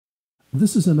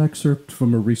This is an excerpt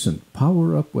from a recent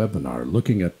Power Up webinar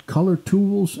looking at color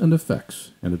tools and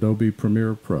effects in Adobe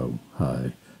Premiere Pro.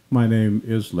 Hi, my name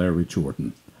is Larry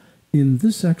Jordan. In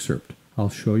this excerpt, I'll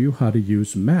show you how to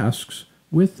use masks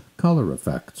with color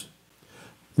effects.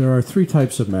 There are three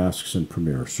types of masks in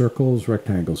Premiere: circles,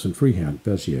 rectangles, and freehand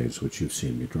Beziers, which you've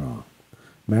seen me draw.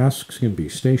 Masks can be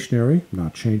stationary,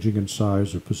 not changing in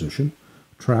size or position,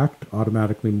 tracked,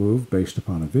 automatically moved based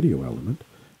upon a video element,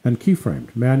 and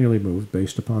keyframed, manually moved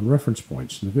based upon reference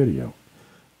points in the video.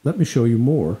 Let me show you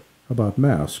more about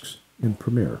masks in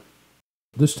Premiere.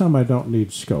 This time I don't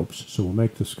need scopes, so we'll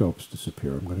make the scopes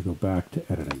disappear. I'm going to go back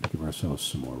to editing to give ourselves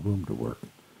some more room to work.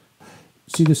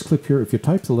 See this clip here? If you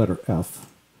type the letter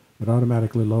F, it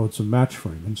automatically loads a match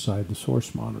frame inside the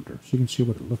source monitor, so you can see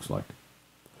what it looks like.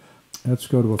 Let's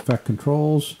go to Effect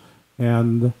Controls,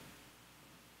 and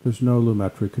there's no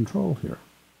lumetri control here.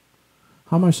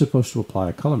 How am I supposed to apply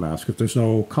a color mask if there's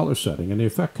no color setting in the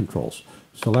Effect Controls?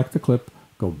 Select the clip,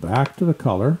 go back to the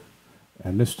color,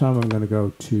 and this time I'm going to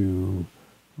go to,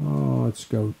 let's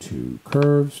go to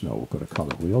Curves. No, we'll go to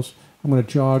Color Wheels. I'm going to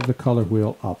jog the color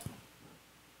wheel up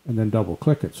and then double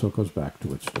click it so it goes back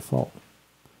to its default.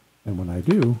 And when I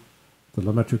do, the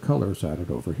lumetri color is added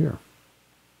over here.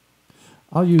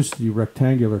 I'll use the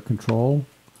rectangular control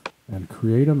and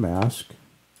create a mask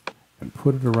and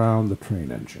put it around the train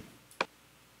engine.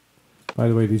 By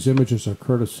the way, these images are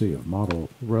courtesy of model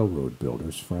railroad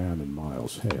builders Fran and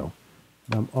Miles Hale,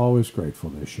 and I'm always grateful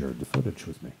they shared the footage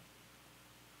with me.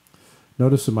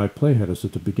 Notice that my playhead is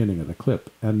at the beginning of the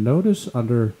clip, and notice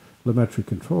under lumetri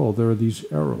control there are these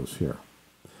arrows here.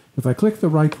 If I click the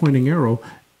right pointing arrow,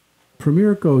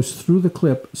 Premiere goes through the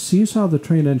clip, sees how the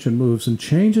train engine moves, and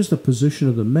changes the position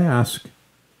of the mask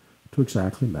to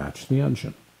exactly match the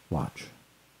engine. Watch.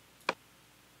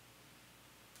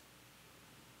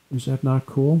 Is that not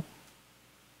cool?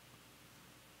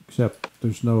 Except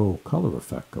there's no color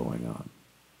effect going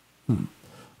on.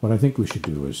 What I think we should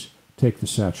do is take the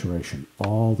saturation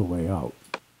all the way out.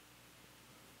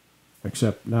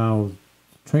 Except now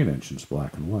the train engine's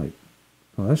black and white.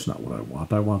 Well, that's not what I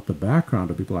want. I want the background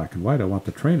to be black and white. I want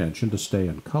the train engine to stay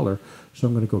in color. So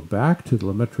I'm going to go back to the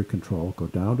lumetri control, go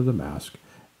down to the mask,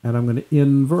 and I'm going to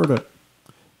invert it.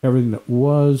 Everything that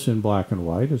was in black and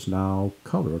white is now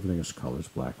color. Everything is colors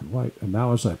black and white. And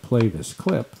now as I play this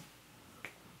clip,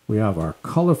 we have our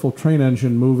colorful train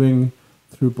engine moving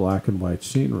through black and white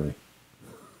scenery.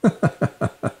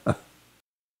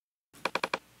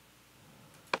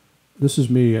 This is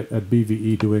me at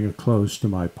BVE doing a close to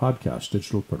my podcast,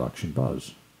 Digital Production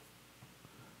Buzz.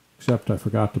 Except I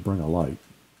forgot to bring a light.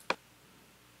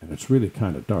 And it's really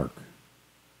kind of dark.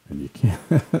 And you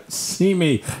can't see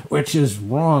me, which is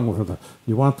wrong.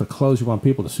 You want the clothes, you want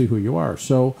people to see who you are.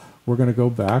 So we're going to go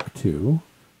back to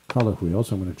color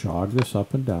wheels. I'm going to jog this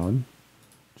up and down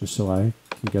just so I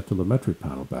can get the lumetri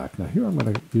panel back. Now here I'm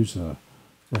going to use a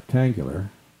rectangular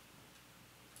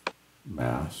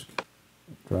mask,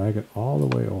 drag it all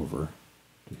the way over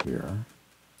to here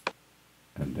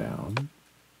and down,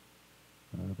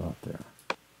 right about there.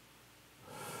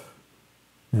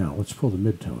 Now let's pull the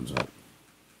midtones up.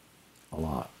 A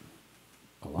lot.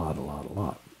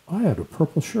 I had a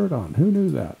purple shirt on. Who knew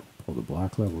that? Pull the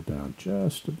black level down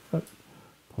just a bit.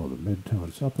 Pull the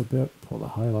midtones up a bit. Pull the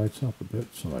highlights up a bit.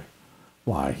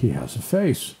 Why, he has a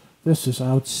face. This is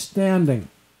outstanding.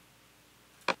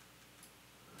 It's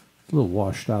a little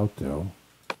washed out, though.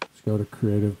 Let's go to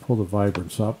Creative. Pull the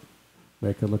vibrance up.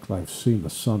 Make it look like I've seen the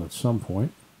sun at some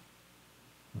point.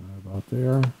 Right about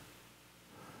there.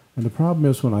 And the problem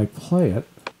is when I play it,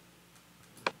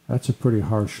 that's a pretty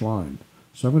harsh line.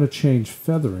 So I'm going to change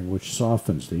feathering, which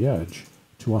softens the edge,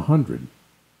 to 100.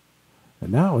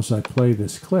 And now as I play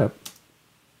this clip,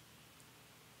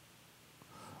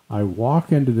 I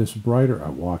walk into this brighter,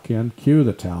 cue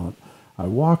the talent, I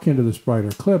walk into this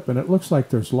brighter clip and it looks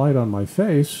like there's light on my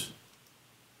face,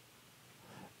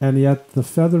 and yet the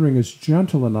feathering is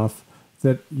gentle enough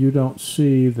that you don't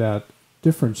see that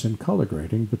difference in color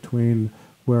grading between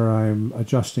where I'm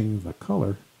adjusting the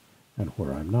color and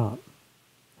where I'm not.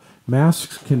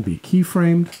 Masks can be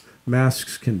keyframed.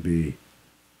 Masks can be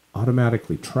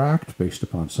automatically tracked based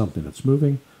upon something that's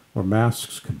moving, or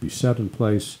masks can be set in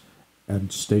place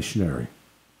and stationary.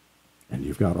 And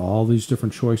you've got all these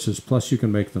different choices, plus you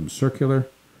can make them circular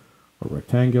or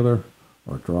rectangular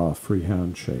or draw a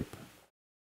freehand shape.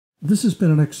 This has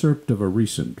been an excerpt of a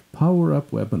recent Power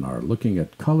Up webinar looking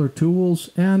at color tools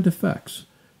and effects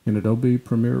in Adobe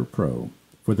Premiere Pro.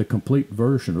 For the complete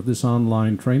version of this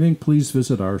online training, please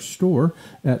visit our store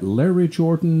at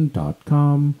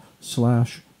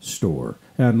larryjordan.com/store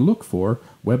and look for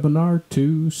Webinar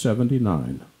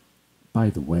 279. By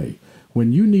the way,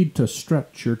 when you need to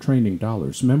stretch your training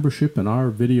dollars, membership in our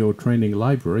video training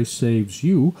library saves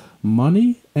you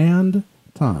money and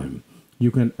time. You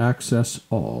can access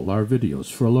all our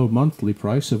videos for a low monthly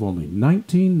price of only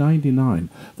 $19.99.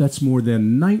 That's more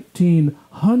than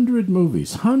 1,900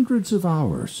 movies, hundreds of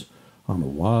hours on a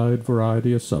wide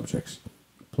variety of subjects.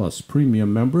 Plus,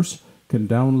 premium members can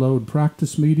download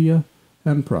practice media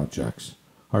and projects.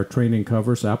 Our training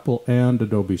covers Apple and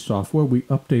Adobe software. We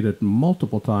update it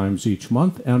multiple times each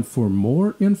month. And for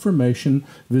more information,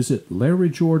 visit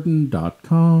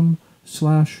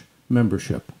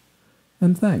larryjordan.com/membership.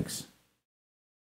 And thanks.